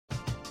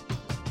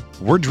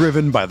We're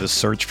driven by the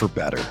search for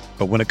better.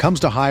 But when it comes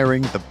to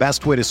hiring, the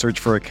best way to search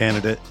for a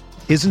candidate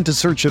isn't to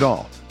search at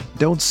all.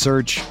 Don't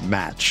search,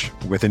 match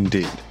with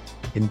Indeed.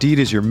 Indeed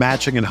is your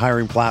matching and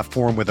hiring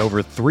platform with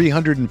over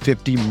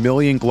 350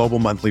 million global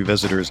monthly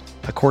visitors,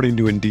 according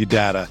to Indeed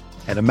data,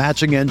 and a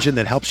matching engine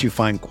that helps you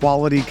find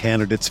quality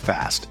candidates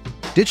fast.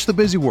 Ditch the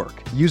busy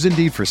work. Use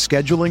Indeed for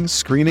scheduling,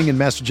 screening, and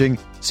messaging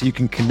so you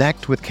can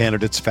connect with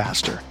candidates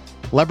faster.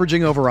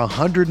 Leveraging over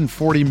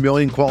 140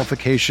 million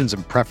qualifications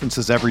and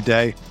preferences every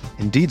day,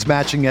 Indeed's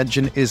matching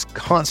engine is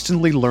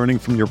constantly learning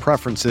from your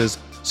preferences,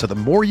 so the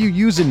more you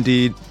use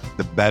Indeed,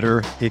 the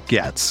better it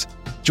gets.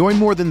 Join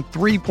more than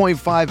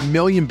 3.5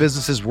 million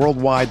businesses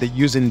worldwide that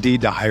use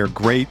Indeed to hire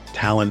great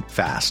talent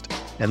fast.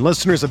 And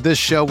listeners of this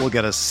show will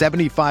get a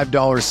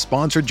 $75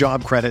 sponsored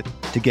job credit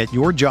to get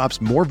your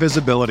jobs more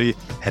visibility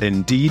at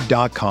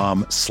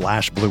Indeed.com/Blue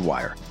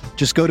Wire.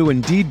 Just go to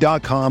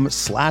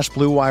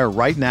Indeed.com/Blue Wire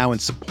right now and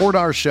support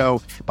our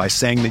show by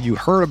saying that you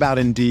heard about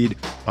Indeed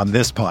on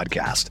this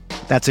podcast.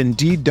 That's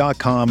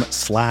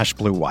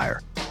Indeed.com/Blue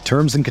Wire.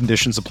 Terms and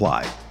conditions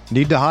apply.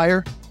 Need to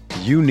hire?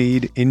 You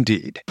need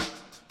Indeed.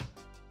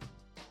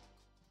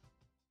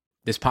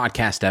 This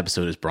podcast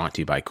episode is brought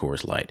to you by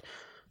Coors Light.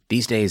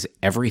 These days,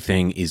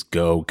 everything is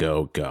go,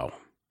 go, go.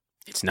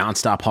 It's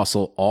nonstop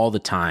hustle all the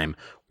time.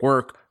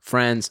 Work,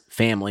 friends,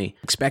 family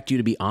expect you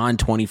to be on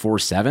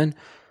 24/7.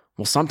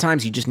 Well,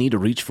 sometimes you just need to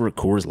reach for a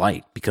Coors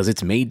Light because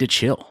it's made to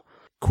chill.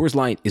 Coors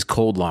Light is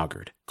cold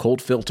lagered,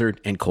 cold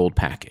filtered, and cold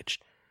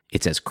packaged.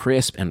 It's as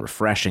crisp and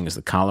refreshing as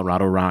the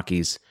Colorado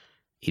Rockies.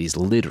 It is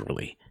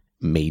literally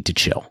made to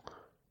chill.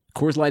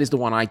 Coors Light is the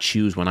one I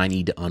choose when I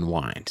need to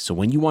unwind. So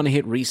when you want to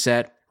hit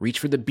reset, reach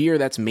for the beer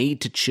that's made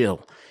to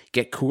chill.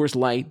 Get Coors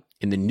Light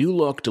in the new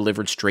look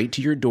delivered straight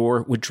to your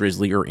door with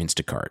Drizzly or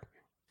Instacart.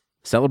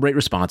 Celebrate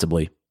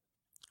responsibly.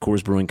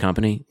 Coors Brewing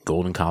Company,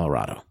 Golden,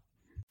 Colorado.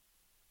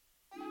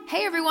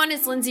 Hey everyone,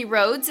 it's Lindsay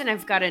Rhodes, and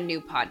I've got a new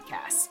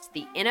podcast,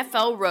 the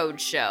NFL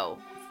Roadshow.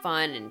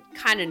 Fun and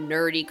kind of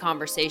nerdy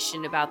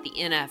conversation about the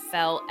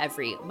NFL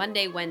every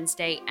Monday,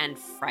 Wednesday, and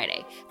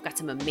Friday. I've got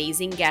some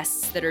amazing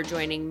guests that are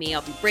joining me.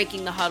 I'll be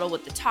breaking the huddle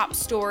with the top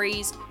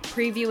stories,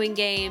 previewing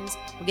games.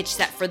 We'll get you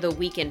set for the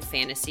weekend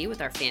fantasy with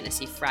our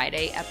Fantasy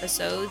Friday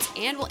episodes,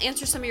 and we'll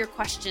answer some of your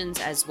questions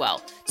as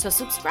well. So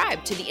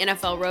subscribe to the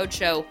NFL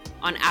Roadshow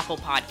on Apple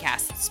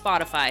Podcasts,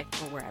 Spotify,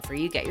 or wherever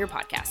you get your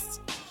podcasts.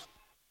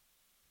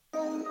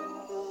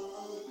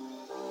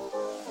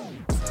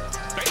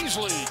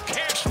 Baisley,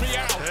 cash me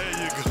out. There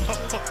you go.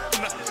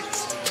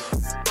 Nice.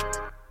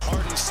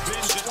 Harden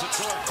spins it to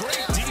Thor.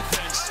 Great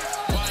defense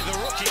by the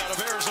rookie out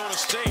of Arizona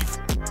State.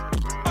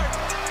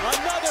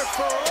 Another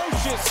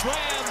ferocious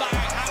slam by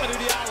Hamidou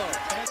Diallo.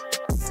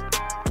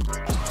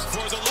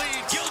 For the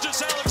lead,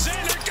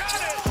 Gilgeous-Alexander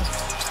got it.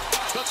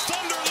 The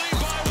Thunder lead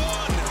by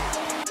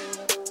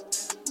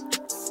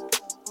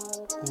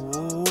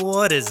one.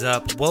 What is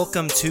up?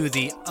 Welcome to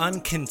the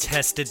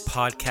Uncontested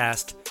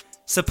Podcast.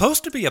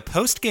 Supposed to be a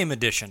post-game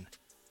edition,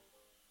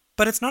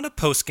 but it's not a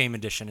post-game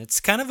edition. It's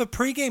kind of a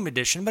pre-game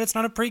edition, but it's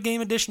not a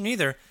pre-game edition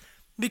either,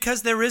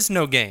 because there is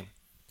no game.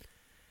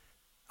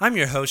 I'm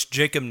your host,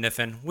 Jacob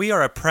Niffen. We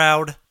are a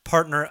proud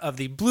partner of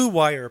the Blue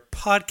Wire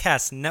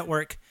Podcast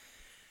Network.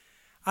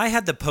 I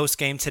had the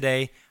post-game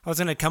today. I was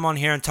going to come on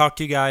here and talk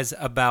to you guys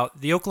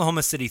about the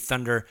Oklahoma City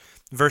Thunder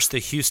versus the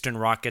Houston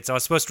Rockets. I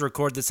was supposed to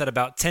record this at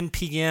about 10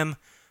 p.m.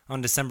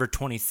 on December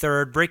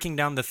 23rd, breaking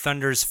down the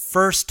Thunder's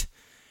first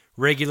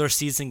regular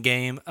season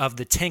game of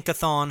the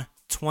Tankathon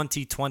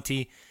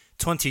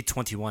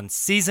 2020-2021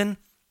 season.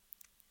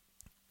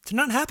 It's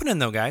not happening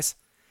though, guys.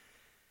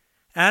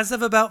 As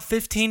of about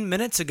 15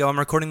 minutes ago, I'm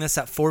recording this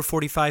at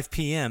 4:45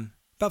 p.m.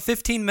 About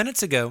 15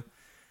 minutes ago,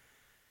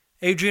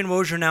 Adrian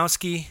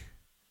Wojnarowski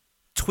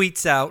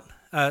tweets out,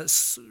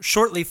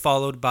 shortly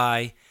followed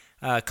by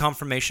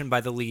confirmation by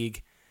the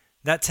league,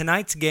 that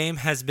tonight's game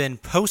has been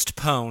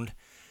postponed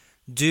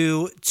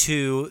due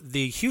to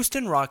the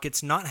Houston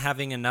Rockets not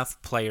having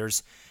enough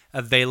players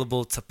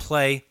available to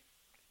play.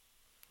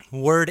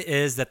 Word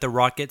is that the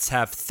Rockets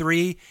have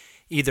 3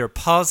 either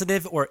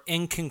positive or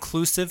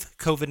inconclusive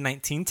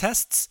COVID-19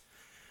 tests.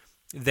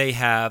 They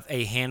have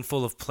a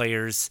handful of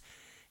players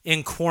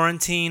in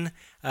quarantine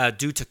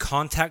due to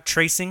contact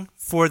tracing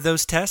for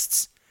those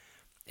tests.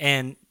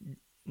 And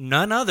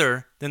none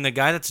other than the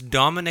guy that's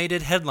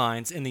dominated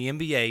headlines in the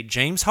NBA,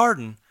 James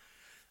Harden,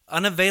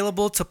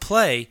 unavailable to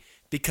play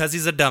because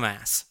he's a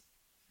dumbass.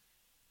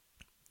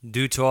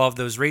 Due to all of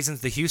those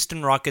reasons, the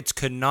Houston Rockets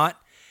could not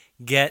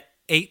get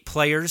 8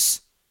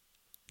 players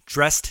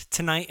dressed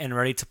tonight and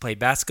ready to play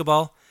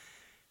basketball,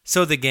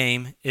 so the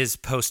game is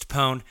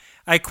postponed.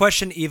 I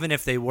question even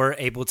if they were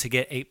able to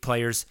get 8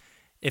 players,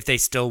 if they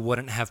still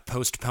wouldn't have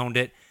postponed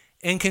it.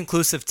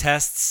 Inconclusive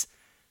tests,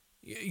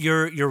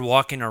 you're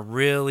walking a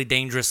really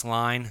dangerous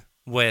line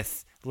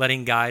with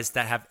letting guys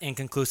that have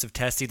inconclusive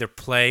tests either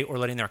play or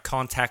letting their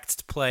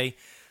contacts play.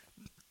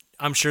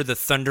 I'm sure the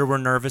Thunder were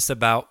nervous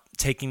about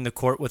taking the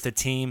court with a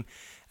team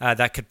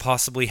that could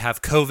possibly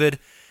have COVID.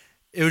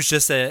 It was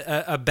just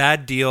a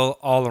bad deal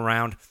all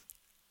around.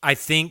 I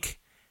think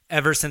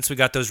ever since we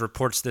got those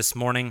reports this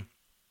morning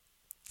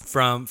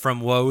from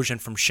Woj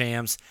and from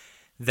Shams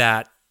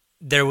that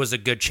there was a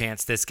good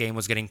chance this game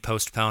was getting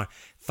postponed,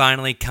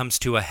 finally comes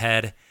to a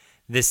head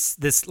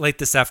this late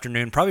this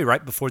afternoon, probably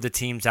right before the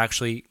teams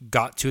actually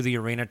got to the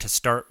arena to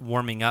start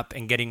warming up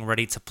and getting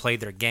ready to play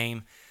their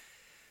game.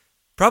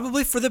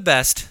 Probably for the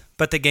best,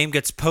 but the game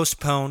gets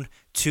postponed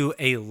to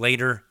a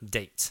later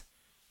date.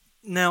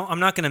 Now, I'm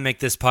not going to make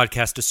this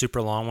podcast a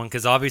super long one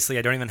because obviously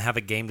I don't even have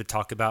a game to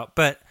talk about,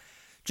 but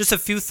just a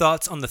few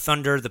thoughts on the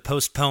Thunder, the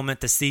postponement,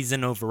 the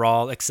season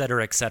overall,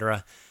 etc.,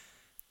 etc.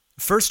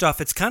 First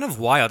off, it's kind of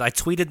wild. I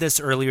tweeted this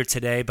earlier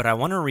today, but I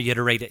want to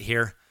reiterate it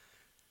here.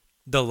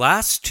 The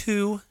last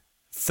 2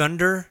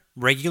 Thunder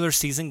regular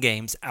season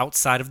games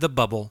outside of the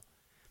bubble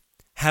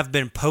have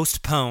been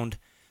postponed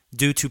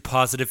due to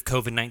positive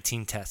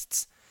COVID-19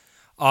 tests.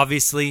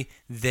 Obviously,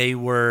 they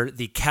were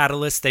the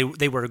catalyst. They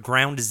were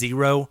ground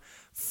zero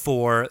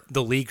for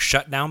the league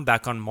shutdown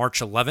back on March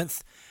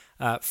 11th.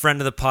 Friend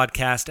of the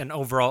podcast and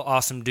overall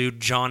awesome dude,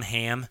 John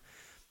Hamm,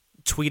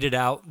 tweeted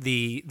out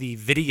the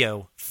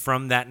video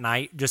from that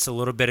night just a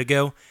little bit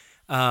ago.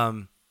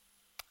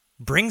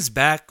 Brings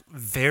back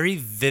very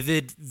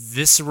vivid,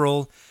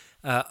 visceral,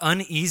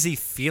 uneasy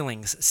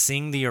feelings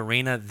seeing the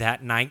arena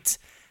that night.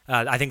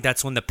 I think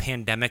that's when the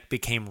pandemic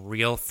became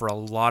real for a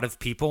lot of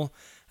people.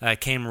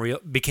 Became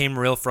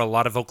real for a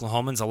lot of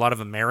Oklahomans, a lot of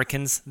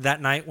Americans that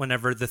night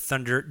whenever the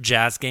Thunder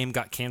Jazz game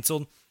got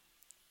canceled.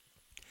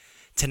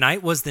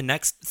 Tonight was the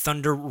next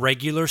Thunder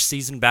regular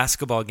season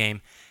basketball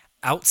game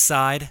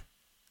outside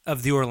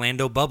of the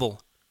Orlando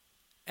bubble.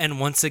 And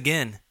once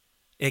again,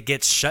 it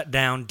gets shut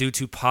down due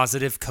to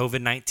positive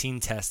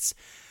COVID-19 tests.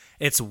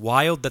 It's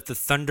wild that the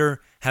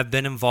Thunder have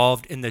been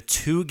involved in the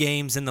 2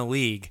 games in the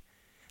league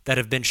that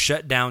have been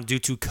shut down due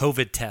to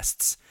COVID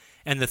tests,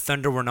 and the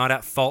Thunder were not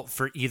at fault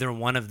for either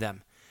one of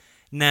them.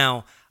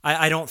 Now,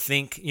 I don't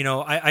think,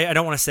 I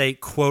don't want to say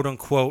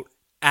quote-unquote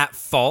at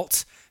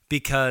fault,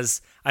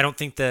 because I don't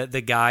think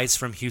the guys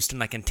from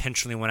Houston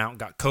intentionally went out and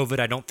got COVID.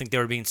 I don't think they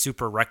were being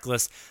super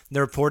reckless. The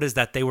report is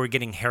that they were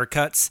getting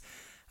haircuts.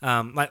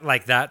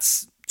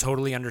 That's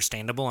totally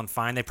understandable and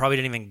fine. They probably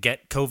didn't even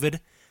get COVID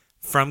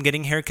from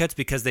getting haircuts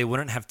because they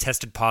wouldn't have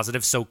tested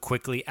positive so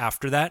quickly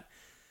after that.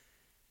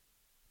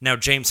 Now,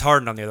 James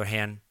Harden, on the other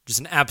hand, just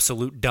an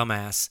absolute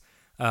dumbass.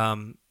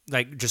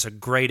 Just a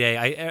grade A.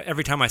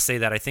 Every time I say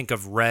that, I think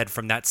of Red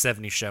from That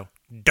 70s Show.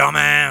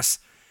 Dumbass!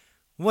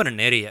 What an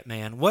idiot,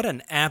 man. What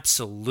an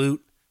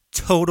absolute,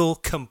 total,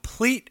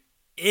 complete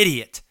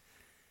idiot.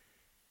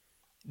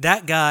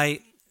 That guy,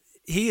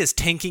 he is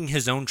tanking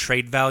his own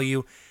trade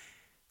value.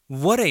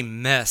 What a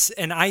mess.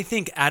 And I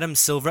think Adam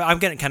Silver, I'm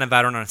getting kind of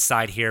out on a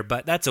side here,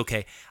 but that's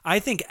okay. I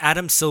think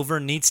Adam Silver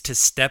needs to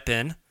step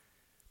in,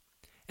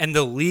 and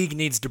the league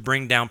needs to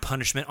bring down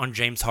punishment on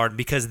James Harden,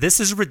 because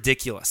this is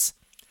ridiculous.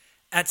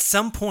 At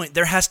some point,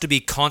 there has to be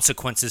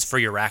consequences for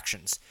your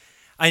actions.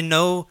 I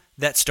know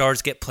that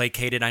stars get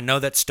placated. I know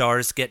that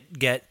stars get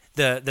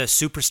the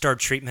superstar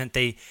treatment.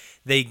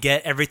 They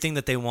get everything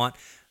that they want.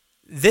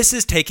 This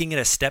is taking it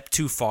a step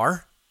too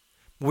far.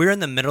 We're in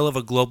the middle of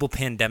a global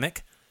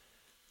pandemic.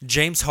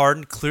 James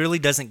Harden clearly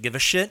doesn't give a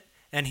shit,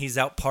 and he's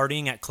out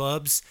partying at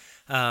clubs.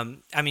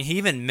 He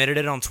even admitted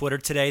it on Twitter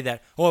today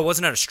that, it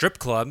wasn't at a strip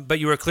club, but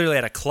you were clearly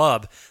at a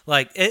club.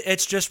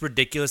 It's just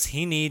ridiculous.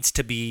 He needs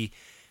to be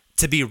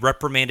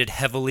reprimanded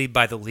heavily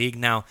by the league.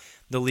 Now,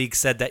 the league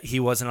said that he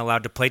wasn't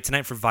allowed to play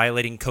tonight for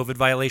violating COVID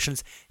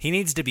violations. He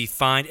needs to be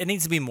fined. It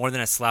needs to be more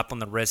than a slap on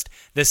the wrist.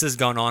 This has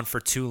gone on for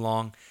too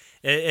long.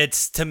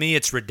 To me,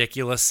 it's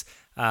ridiculous.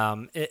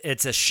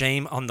 It's a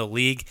shame on the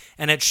league,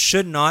 and it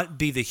should not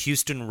be the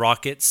Houston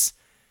Rockets'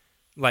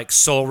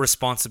 sole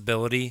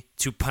responsibility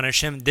to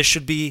punish him. This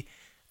should be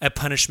a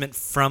punishment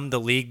from the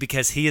league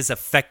because he is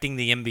affecting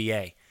the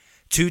NBA.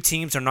 2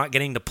 teams are not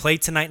getting to play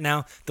tonight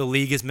now. The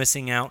league is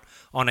missing out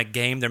on a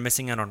game. They're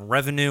missing out on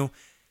revenue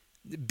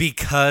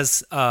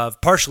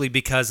partially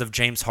because of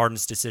James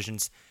Harden's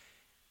decisions.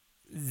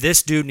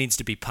 This dude needs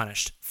to be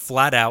punished.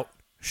 Flat out,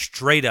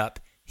 straight up,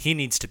 he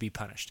needs to be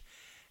punished.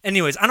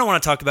 Anyways, I don't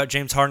want to talk about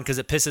James Harden because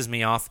it pisses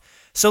me off.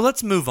 So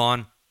let's move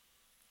on.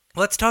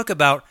 Let's talk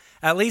about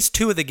at least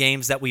 2 of the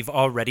games that we've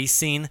already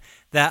seen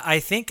that I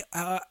think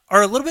are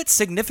a little bit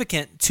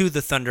significant to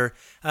the Thunder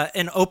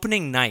in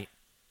opening night.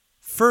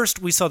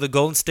 First, we saw the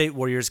Golden State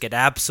Warriors get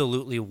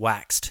absolutely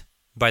waxed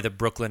by the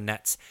Brooklyn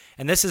Nets.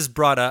 And this has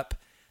brought up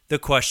the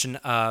question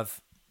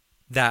of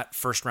that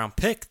first-round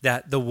pick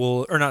that the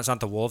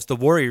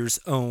Warriors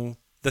owe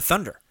the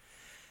Thunder.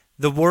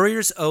 The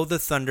Warriors owe the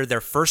Thunder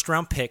their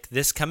first-round pick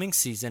this coming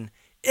season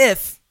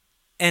if,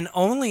 and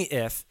only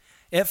if,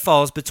 it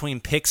falls between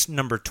picks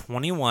number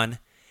 21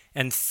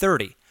 and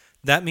 30.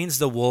 That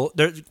means why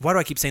do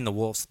I keep saying the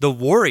Wolves? The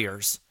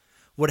Warriors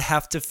would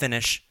have to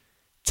finish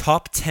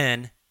top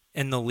 10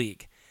 in the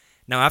league.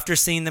 Now, after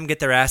seeing them get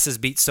their asses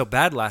beat so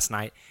bad last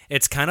night,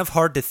 it's kind of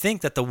hard to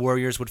think that the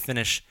Warriors would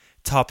finish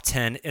top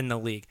 10 in the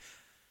league.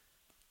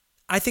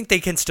 I think they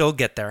can still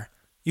get there.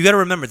 You got to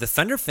remember, the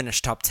Thunder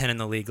finished top 10 in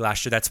the league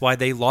last year. That's why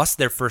they lost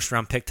their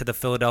first-round pick to the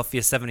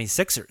Philadelphia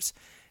 76ers.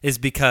 is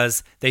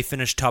because they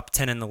finished top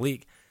 10 in the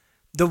league.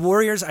 The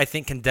Warriors, I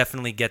think, can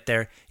definitely get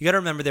there. You got to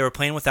remember they were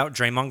playing without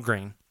Draymond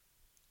Green.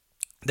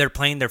 They're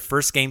playing their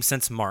first game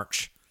since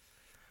March.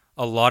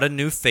 A lot of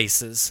new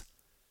faces.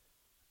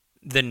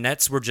 The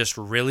Nets were just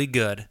really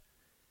good.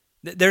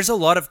 There's a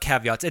lot of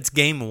caveats. It's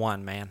game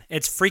one, man.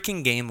 It's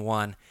freaking game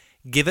one.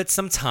 Give it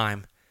some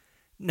time.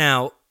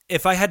 Now,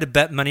 if I had to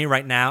bet money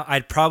right now,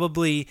 I'm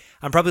probably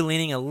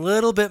leaning a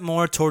little bit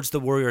more towards the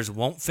Warriors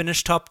won't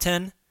finish top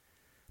 10.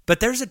 But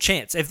there's a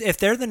chance. If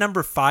they're the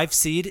number 5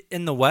 seed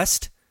in the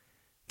West,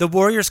 the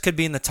Warriors could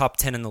be in the top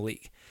 10 in the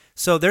league.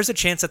 So there's a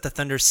chance that the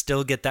Thunder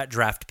still get that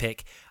draft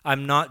pick.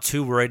 I'm not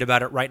too worried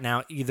about it right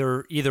now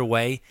either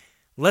way.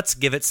 Let's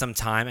give it some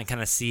time and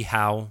kind of see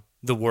how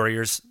the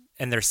Warriors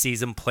and their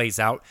season plays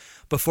out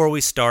before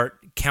we start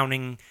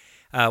counting,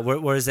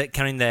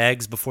 counting the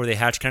eggs before they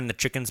hatch, counting the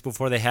chickens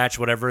before they hatch,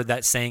 whatever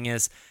that saying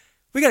is.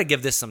 We got to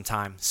give this some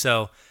time.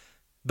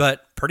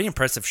 But pretty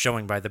impressive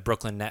showing by the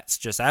Brooklyn Nets.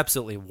 Just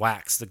absolutely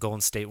waxed the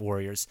Golden State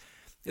Warriors.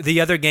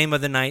 The other game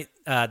of the night,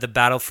 the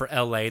battle for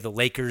LA, the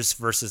Lakers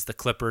versus the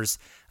Clippers.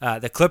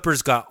 The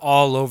Clippers got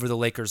all over the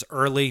Lakers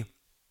early,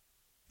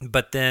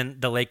 but then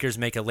the Lakers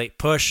make a late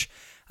push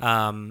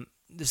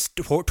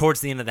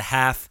towards the end of the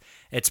half.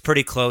 It's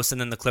pretty close, and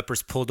then the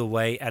Clippers pulled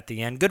away at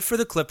the end. Good for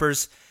the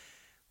Clippers.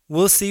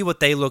 We'll see what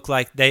they look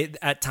like.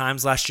 At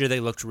times last year, they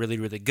looked really,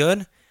 really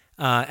good.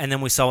 And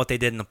then we saw what they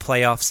did in the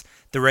playoffs.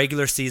 The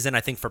regular season,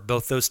 I think, for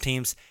both those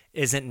teams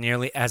isn't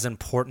nearly as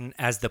important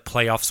as the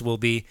playoffs will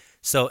be.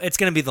 So it's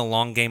going to be the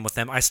long game with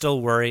them. I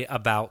still worry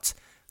about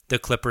the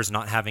Clippers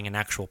not having an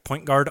actual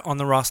point guard on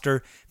the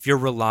roster. If you're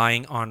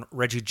relying on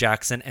Reggie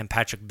Jackson and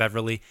Patrick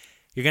Beverley,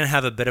 you're going to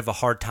have a bit of a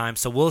hard time.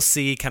 So we'll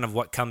see kind of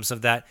what comes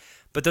of that.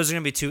 But those are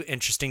going to be two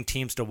interesting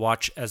teams to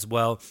watch as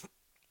well.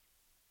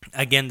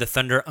 Again, the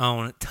Thunder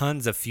own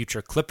tons of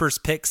future Clippers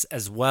picks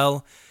as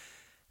well.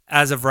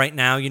 As of right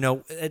now,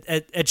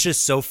 it's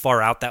just so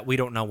far out that we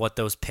don't know what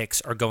those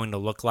picks are going to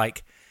look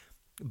like.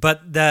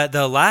 But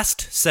the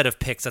last set of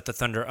picks that the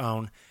Thunder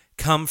own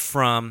come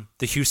from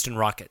the Houston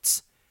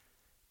Rockets.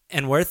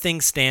 And where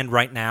things stand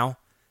right now,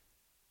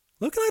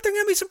 looking like they're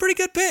going to be some pretty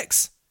good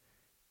picks.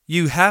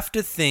 You have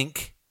to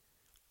think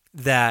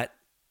that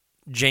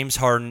James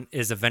Harden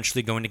is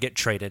eventually going to get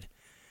traded.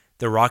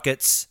 The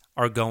Rockets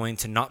are going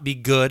to not be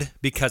good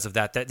because of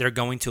that they're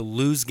going to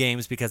lose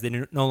games because they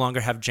no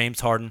longer have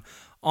James Harden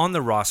on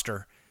the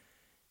roster.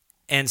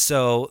 And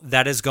so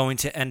that is going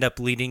to end up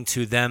leading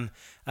to them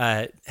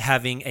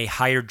having a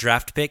higher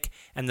draft pick.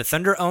 And the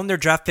Thunder own their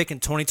draft pick in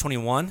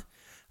 2021.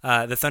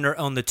 The Thunder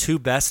own the two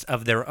best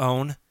of their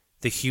own,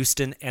 the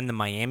Houston and the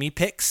Miami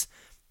picks.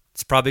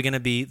 It's probably going to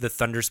be the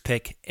Thunder's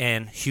pick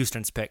and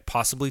Houston's pick,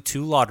 possibly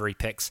 2 lottery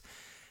picks.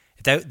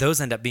 If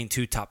those end up being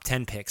 2 top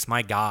 10 picks,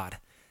 my God,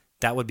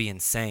 that would be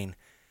insane.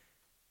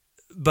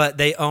 But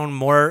they own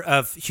more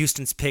of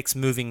Houston's picks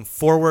moving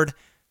forward.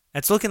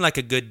 It's looking like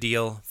a good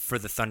deal for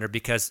the Thunder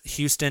because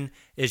Houston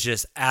is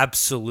just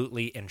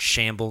absolutely in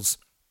shambles.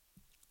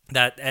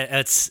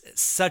 It's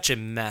such a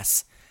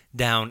mess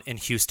down in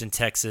Houston,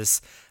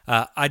 Texas.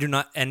 I do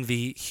not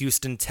envy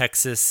Houston,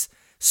 Texas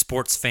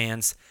sports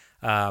fans.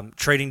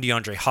 Trading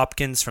DeAndre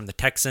Hopkins from the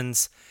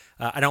Texans.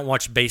 I don't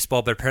watch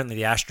baseball, but apparently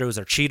the Astros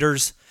are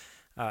cheaters.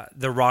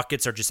 The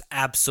Rockets are just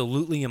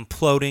absolutely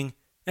imploding.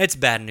 It's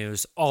bad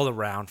news all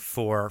around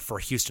for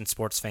Houston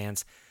sports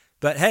fans.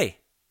 But hey,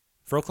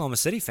 for Oklahoma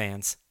City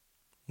fans,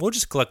 we'll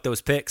just collect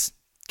those picks.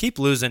 Keep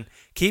losing.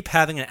 Keep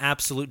having an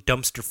absolute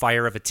dumpster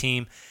fire of a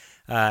team.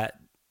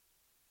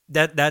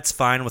 That's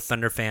fine with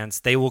Thunder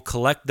fans. They will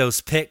collect those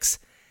picks.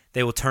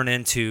 They will turn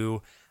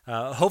into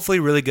hopefully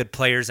really good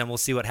players, and we'll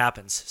see what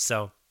happens.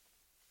 So,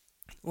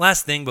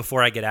 last thing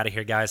before I get out of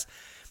here, guys.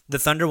 The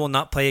Thunder will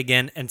not play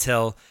again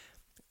until,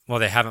 well,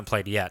 they haven't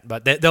played yet,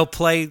 but they'll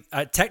play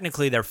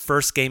technically their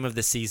first game of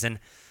the season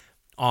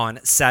on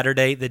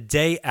Saturday, the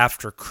day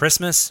after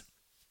Christmas.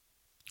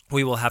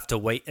 We will have to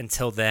wait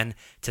until then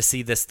to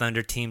see this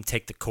Thunder team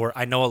take the court.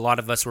 I know a lot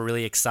of us were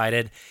really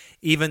excited.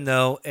 Even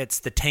though it's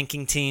the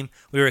tanking team,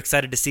 we were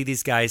excited to see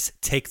these guys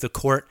take the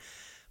court.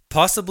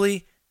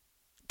 Possibly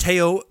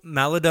Teo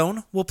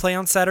Maledon will play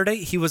on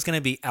Saturday. He was going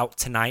to be out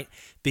tonight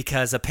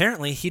because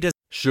apparently he does.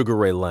 Sugar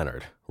Ray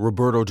Leonard,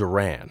 Roberto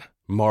Duran,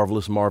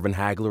 Marvelous Marvin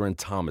Hagler, and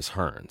Thomas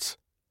Hearns.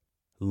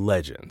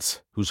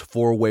 Legends, whose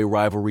four-way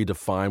rivalry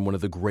defined one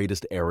of the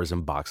greatest eras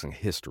in boxing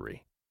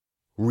history.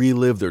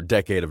 Relive their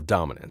decade of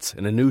dominance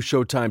in a new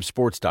Showtime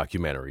sports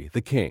documentary,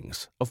 The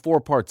Kings, a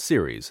 4-part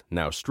series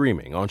now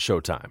streaming on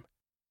Showtime.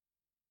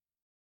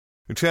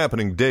 It's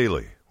happening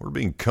daily. We're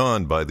being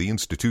conned by the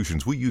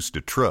institutions we used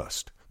to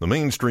trust. The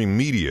mainstream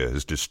media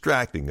is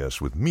distracting us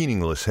with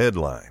meaningless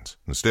headlines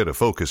instead of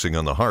focusing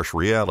on the harsh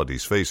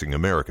realities facing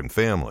American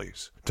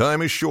families.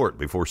 Time is short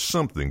before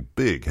something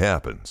big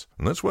happens,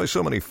 and that's why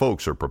so many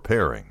folks are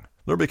preparing.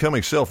 They're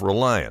becoming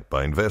self-reliant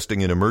by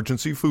investing in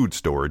emergency food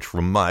storage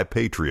from My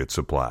Patriot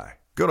Supply.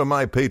 Go to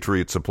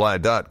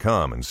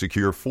MyPatriotSupply.com and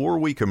secure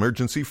 4-week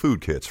emergency food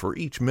kits for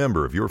each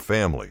member of your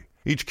family.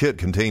 Each kit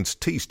contains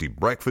tasty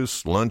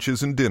breakfasts,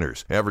 lunches, and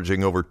dinners,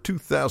 averaging over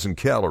 2,000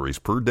 calories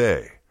per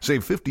day.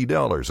 Save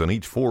 $50 on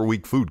each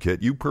 4-week food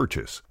kit you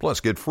purchase. Plus,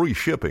 get free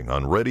shipping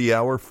on Ready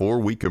Hour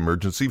 4-week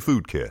emergency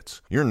food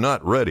kits. You're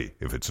not ready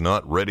if it's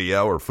not Ready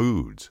Hour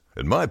Foods.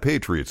 At My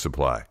Patriot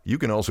Supply, you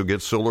can also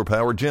get solar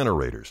power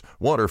generators,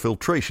 water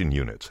filtration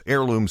units,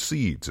 heirloom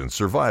seeds, and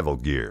survival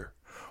gear.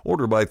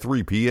 Order by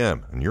 3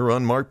 p.m. and your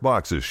unmarked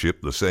boxes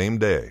ship the same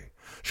day.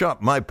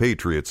 Shop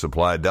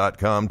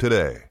MyPatriotSupply.com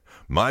today.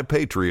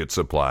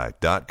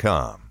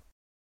 MyPatriotSupply.com.